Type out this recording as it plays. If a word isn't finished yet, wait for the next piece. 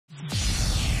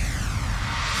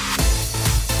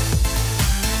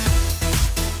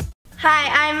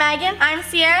Hi, I'm Megan. I'm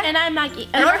Ciera. And I'm Maggie.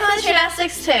 And we're from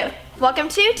Gymnastics 2. Welcome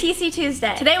to TC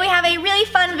Tuesday. Today we have a really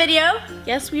fun video.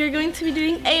 Yes, we are going to be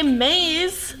doing a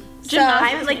maze.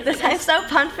 I'm so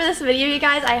pumped for this video, you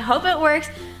guys. I hope it works.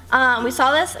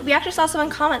 We actually saw someone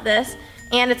comment this,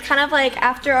 and it's kind of like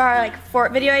after our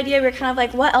fort video idea, we were kind of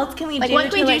like, what else can we do?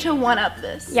 What can we do to one up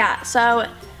this? Yeah, so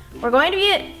we're going to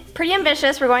be pretty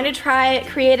ambitious. We're going to try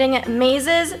creating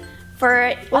mazes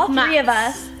for all three of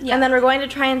us, and then we're going to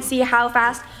try and see how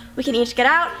fast we can each get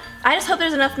out. I just hope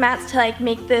there's enough mats to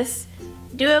make this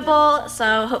doable,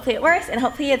 so hopefully it works, and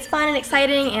hopefully it's fun and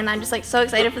exciting, and I'm just so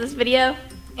excited for this video.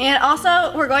 And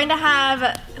also, we're going to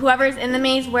have whoever's in the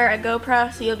maze wear a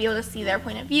GoPro, so you'll be able to see their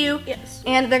point of view. Yes.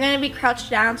 And they're going to be crouched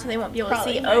down, so they won't be able to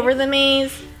see over the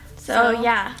maze. So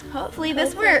yeah, hopefully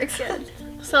this works. Good.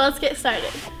 So let's get started.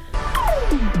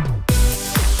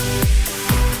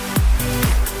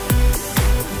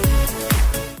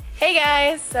 Hey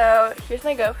guys, so here's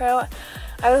my GoPro.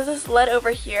 I was just led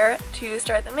over here to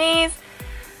start the maze,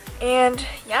 and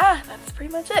yeah, that's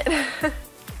pretty much it.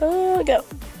 Oh, go.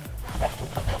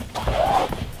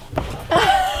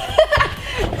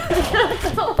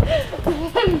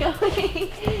 I'm going.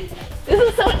 This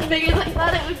is so much bigger than I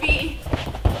thought it would be.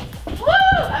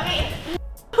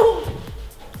 Woo!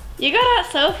 You got out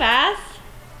so fast.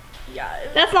 Yeah.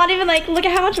 That's not even look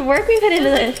at how much work we put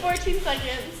into this. 14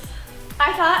 seconds.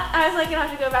 I thought I was gonna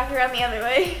have to go back around the other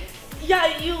way.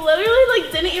 Yeah, you literally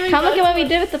didn't even Come look at what we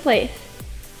did with the place.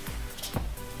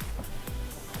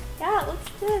 Yeah, it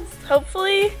looks good.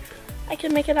 Hopefully I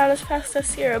can make it out as fast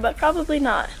as Ciera, but probably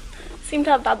not. Seem to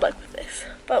have bad luck with this,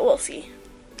 but we'll see.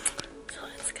 So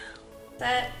let's go.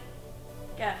 Set,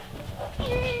 go.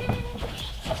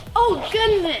 Oh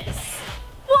goodness!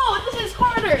 Whoa, this is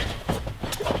harder!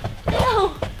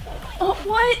 No! Oh,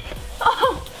 what?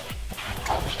 Oh!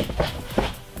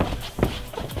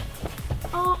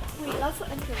 Oh, wait, that's the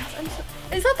entrance.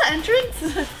 Is that the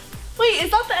entrance? Wait,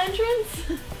 is that the entrance?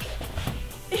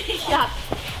 Yeah.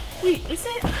 Wait, is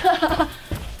it?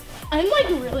 I'm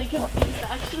really confused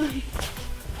actually.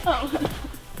 Oh.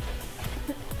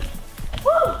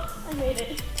 Woo! I made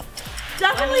it.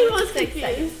 Definitely was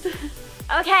confused.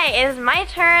 Okay, it is my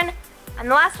turn. I'm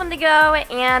the last one to go,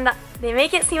 and they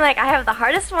make it seem like I have the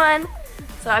hardest one.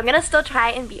 So I'm gonna still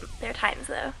try and beat their times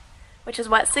though. Which is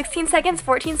what, 16 seconds,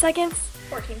 14 seconds?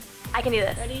 14. I can do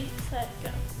this. Ready, set, go.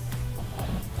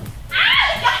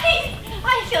 Ah, guys!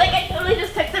 I feel like I totally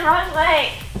just took the wrong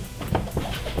way.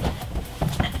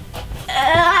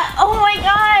 Oh my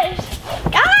gosh!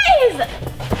 Guys!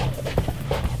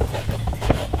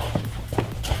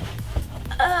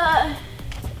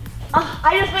 Oh,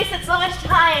 I just wasted so much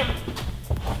time.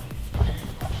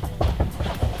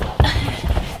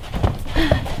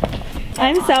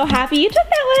 I'm so happy you took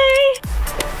that way.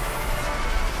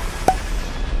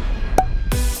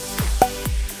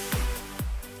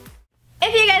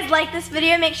 If you guys like this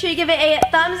video, make sure you give it a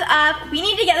thumbs up. We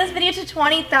need to get this video to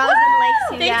 20,000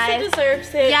 likes, you guys. Thanks, it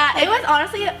deserves it. Yeah, it was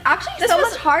honestly actually so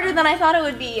much harder than I thought it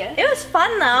would be. It was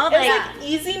fun though. It was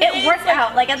easy maze. It worked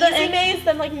out. At the easy maze,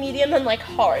 then medium, and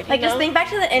hard. Just think back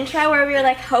to the intro where we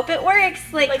were hope it works.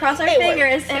 Cross our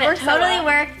fingers, and it totally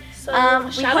worked. So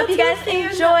we hope you guys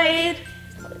enjoyed.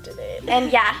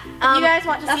 And yeah, you guys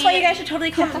want to that's why you guys should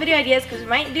totally comment video ideas, because we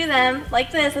might do them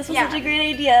like this. This was such a great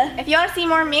idea. If you want to see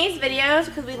more maze videos,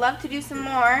 because we'd love to do some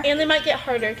more. And they might get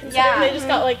harder, considering they just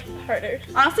got harder.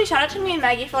 Honestly, shout out to me and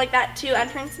Maggie for that 2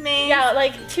 entrance maze.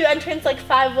 Yeah, 2 entrance,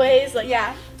 5 ways.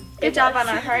 Yeah, good job on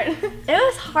our part. It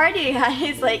was hard, you guys.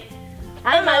 It might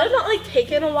have not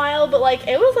taken a while, but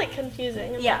it was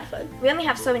confusing and fun. We only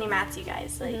have so many mats, you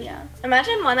guys. Yeah.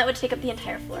 Imagine one that would take up the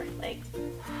entire floor.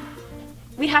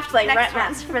 We'd have to rent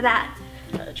mats for that.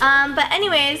 But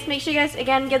anyways, make sure you guys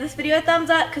again give this video a thumbs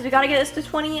up, because we gotta get this to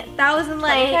 20,000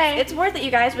 likes. Okay. It's worth it,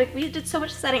 you guys. We did so much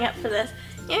setting up for this.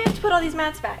 You have to put all these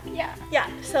mats back. Yeah. Yeah.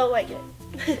 So like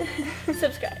it.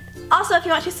 Subscribe. Also, if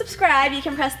you want to subscribe, you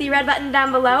can press the red button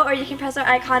down below, or you can press our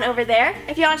icon over there.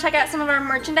 If you want to check out some of our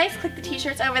merchandise, click the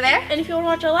t-shirts over there. And if you want to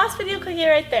watch our last video, click it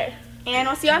right there. And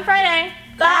we'll see you on Friday.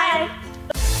 Bye.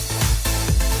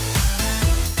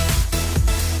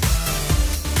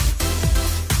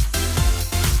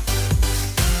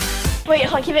 Wait,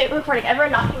 hold on, keep it recording.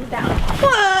 Everyone knock things down.